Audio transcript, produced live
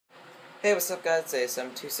Hey, what's up guys, it's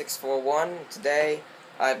ASM2641. Today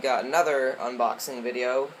I've got another unboxing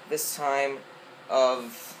video, this time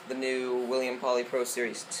of the new William Poly Pro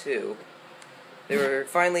Series 2. They were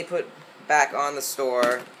finally put back on the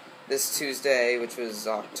store this Tuesday, which was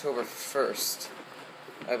October 1st,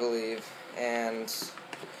 I believe, and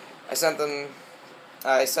I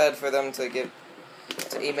said for them to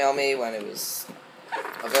email me when it was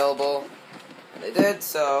available. They did,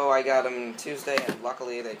 so I got them Tuesday, and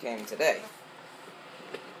luckily they came today.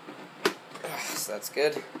 So that's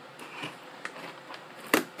good.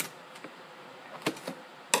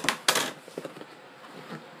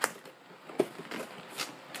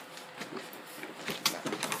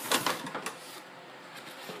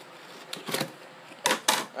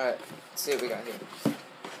 Alright, let's see what we got here.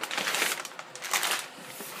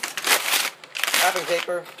 Wrapping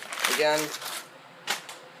paper, again.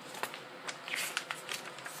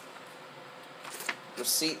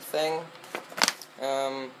 Receipt thing.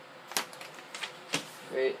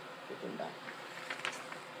 Great.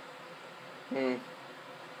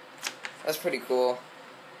 That's pretty cool.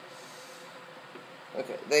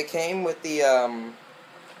 Okay, they came with the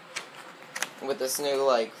with this new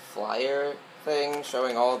like flyer thing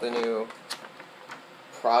showing all the new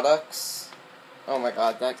products. Oh my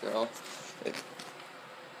god, that girl.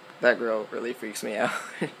 That girl really freaks me out.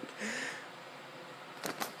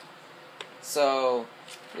 So,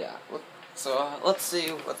 yeah. So, let's see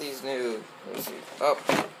what these new... Oh,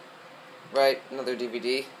 right, another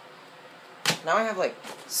DVD. Now I have like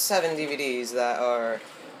 7 DVDs that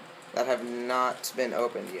have not been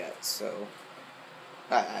opened yet, so...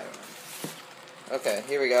 I don't know. Okay,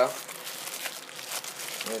 here we go.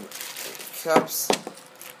 Cups.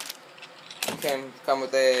 Come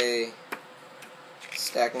with a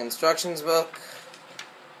stacking instructions book.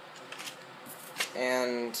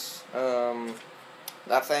 And,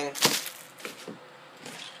 that thing.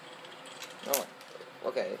 Oh,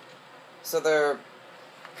 okay. So they're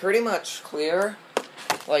pretty much clear.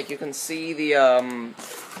 Like, you can see the,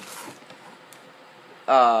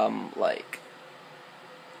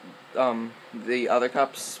 the other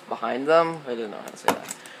cups behind them. I didn't know how to say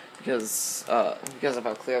that. Because of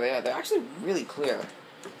how clear they are. They're actually really clear.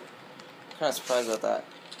 I'm kind of surprised about that.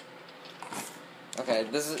 Okay,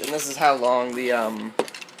 this is how long the,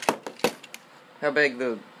 how big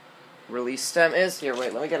the release stem is. Here,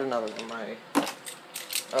 wait, let me get another one, my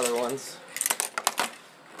other ones.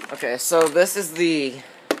 Okay, so this is the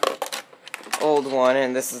old one,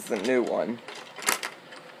 and this is the new one.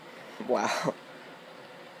 Wow.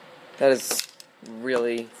 That is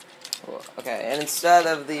really cool. Okay, and instead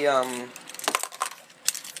of the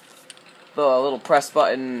little press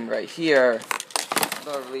button right here,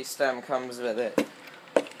 the release stem comes with it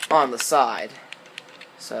on the side.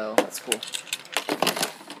 So, that's cool.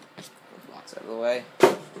 Box out of the way.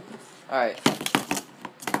 Alright.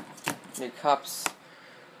 New cups.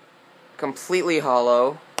 Completely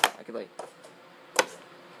hollow. I could, like,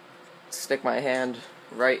 stick my hand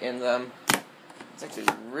right in them. It's actually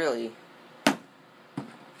really... I'm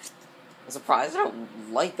surprised at how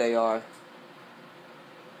light they are.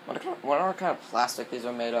 What kind of plastic these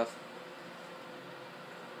are made of?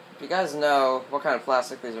 If you guys know what kind of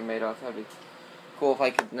plastic these are made of, that'd be cool if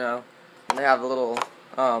I could know. And they have a little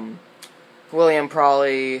William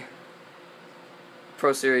Poly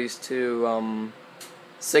Pro Series 2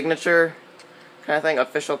 signature kind of thing,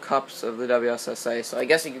 official cups of the WSSA. So I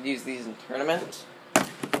guess you could use these in tournament.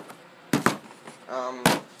 Let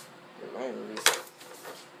me release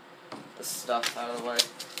this stuff out of the way.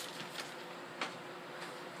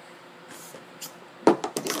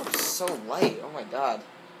 These are so light. Oh my god.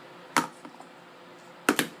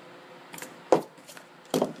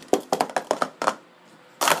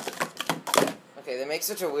 Okay, they make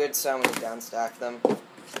such a weird sound when you downstack them.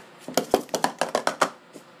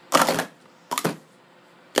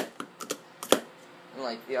 And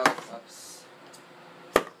like the other cups.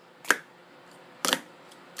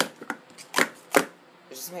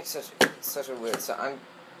 It just makes such a weird sound.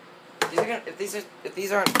 If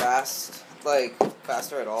these aren't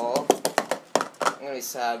faster at all, I'm gonna be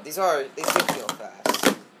sad. These do feel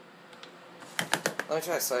fast. Let me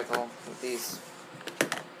try a cycle with these.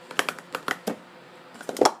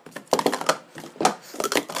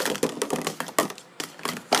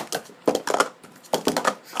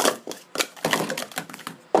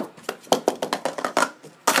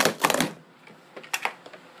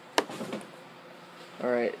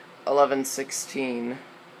 Alright, 11:16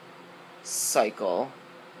 cycle.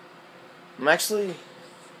 I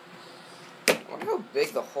wonder how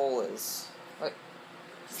big the hole is. Like,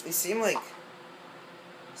 these seem like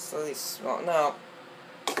slightly small. No,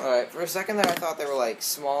 Alright, for a second there I thought they were like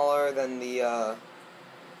smaller than the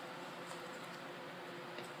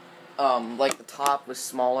like the top was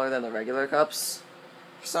smaller than the regular cups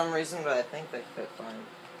for some reason, but I think they fit fine.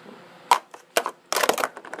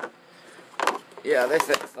 Yeah, they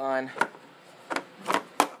fit fine.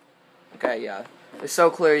 Okay, yeah. It's so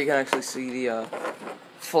clear you can actually see the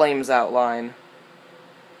flames outline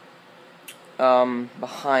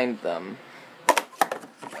behind them.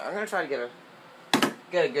 I'm gonna try to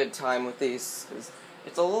get a good time with these, because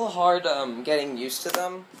it's a little hard getting used to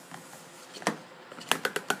them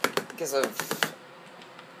because of,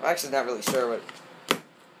 I'm actually not really sure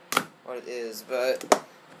what it is, but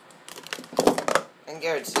I can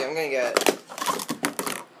guarantee I'm gonna get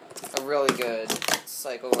a really good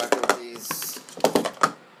cycle record with these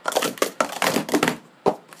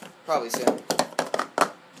probably soon.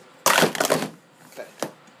 Okay.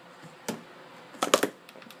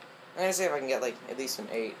 I'm gonna see if I can get like at least an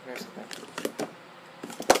 8 or something.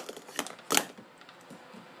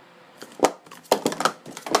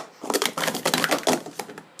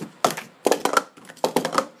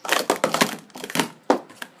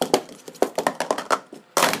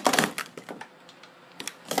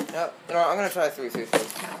 Yep, you know what, I'm gonna try 333.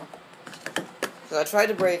 Cause I tried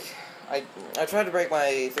to break my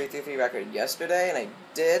 333 record yesterday, and I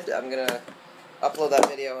did. I'm gonna upload that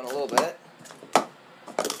video in a little bit.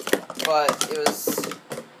 But it was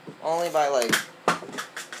only by like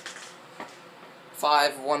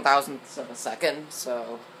 5/1000ths of a second,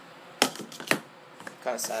 so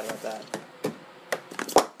kind of sad about that.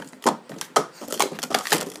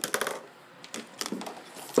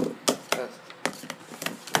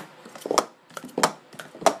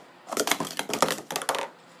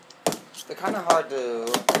 They're kind of hard to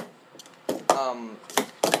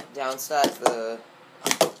downstack the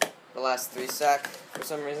last 3 stack for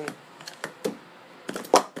some reason.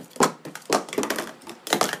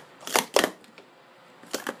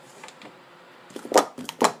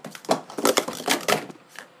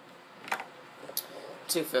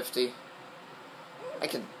 $250. I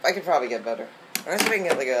could probably get better. I'm gonna see if I can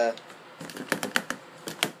get like a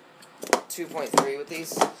 2.3 with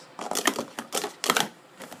these.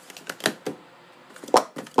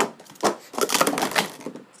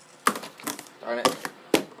 Darn it.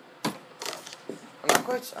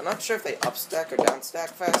 I'm not sure if they upstack or downstack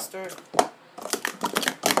faster. If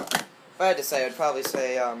I had to say, I'd probably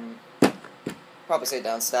say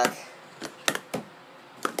downstack.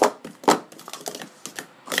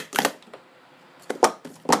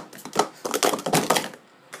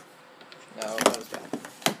 No, that was bad.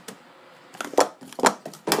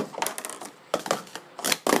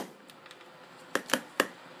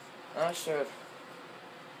 I'm not sure.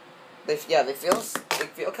 They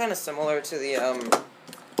feel kind of similar to the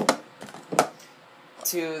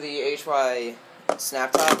HY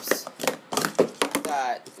snap tops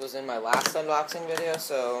that was in my last unboxing video,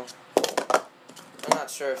 so I'm not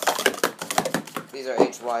sure if these are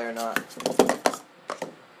HY or not.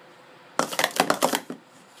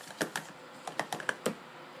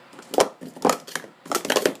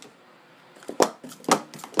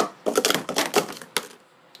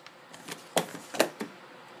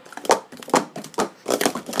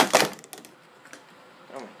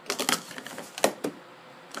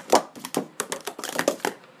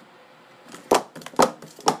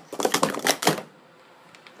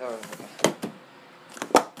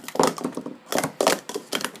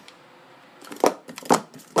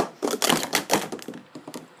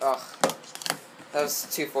 Ugh, that was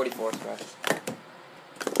 244 scratch.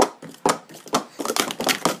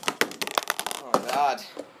 Oh my god.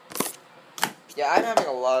 Yeah, I'm having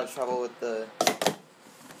a lot of trouble with the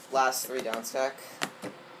last 3 downstack.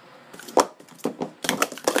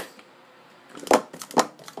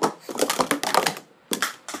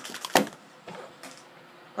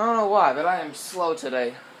 I don't know why, but I am slow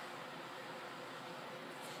today.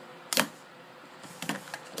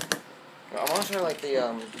 I want to try like the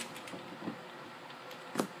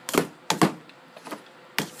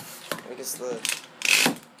I guess the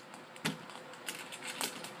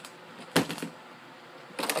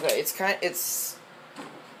okay. It's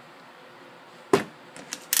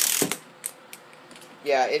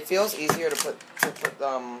yeah. It feels easier to put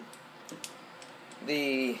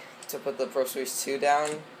the Pro Series 2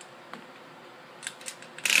 down.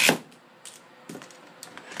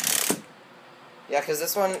 Yeah, because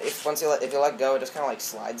this one, if you let go, it just kind of like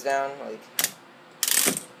slides down. Like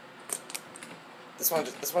this one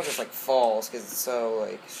just like falls because it's so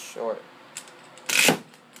like short,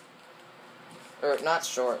 or not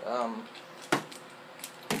short,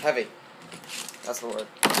 heavy. That's the word.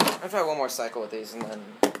 I'll try one more cycle with these and then...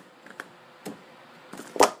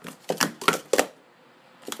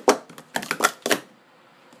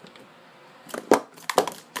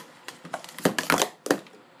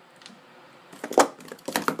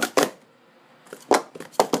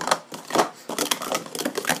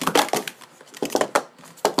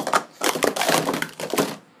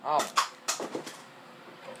 Oh.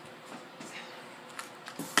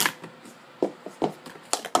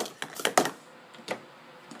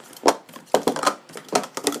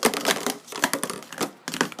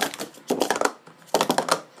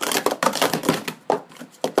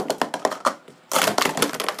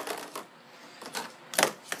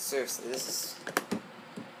 Seriously, this is...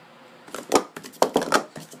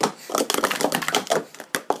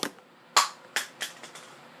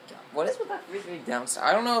 What is with that really big downside?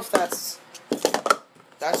 I don't know if that's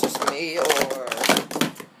just me, or...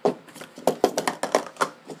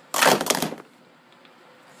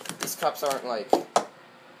 These cups aren't, like,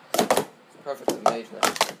 perfect arrangement.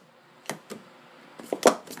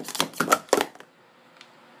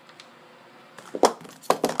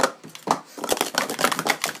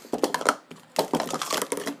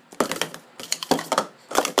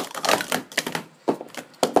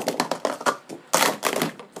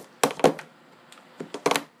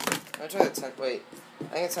 I'm gonna try the 10, wait,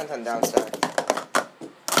 I think it's 10-10 down stack.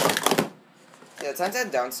 Yeah,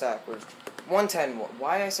 10-10 down stack works. 110,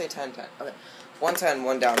 why did I say 10-10? Okay, 110,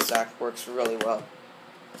 1 down stack works really well.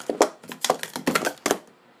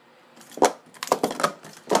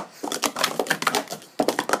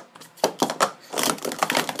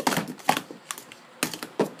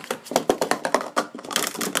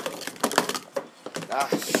 Ah,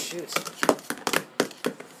 shoot.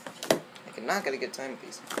 I cannot get a good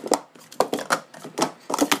timepiece.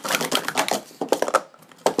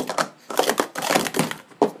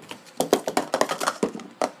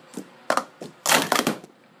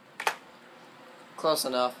 Close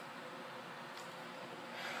enough.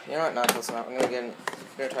 You know what? Not close enough. I'm gonna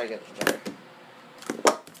try to get it better.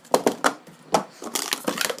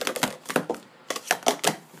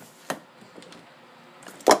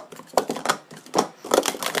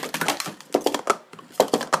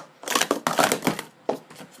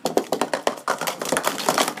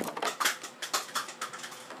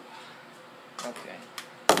 Okay.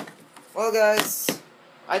 Well, guys,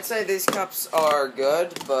 I'd say these cups are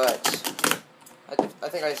good, but I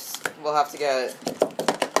think I will have to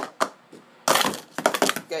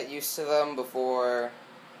get used to them before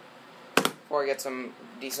I get some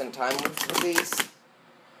decent time with these.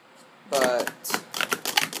 But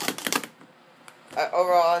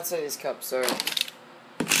overall, I'd say these cups are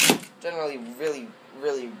generally really,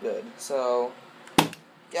 really good. So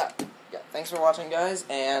yeah. Thanks for watching, guys,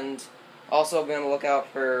 and also be on the lookout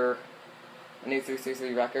for a new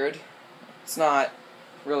 333 record. It's not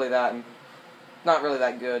really that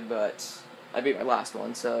good, but I beat my last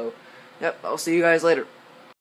one, so, yep, I'll see you guys later.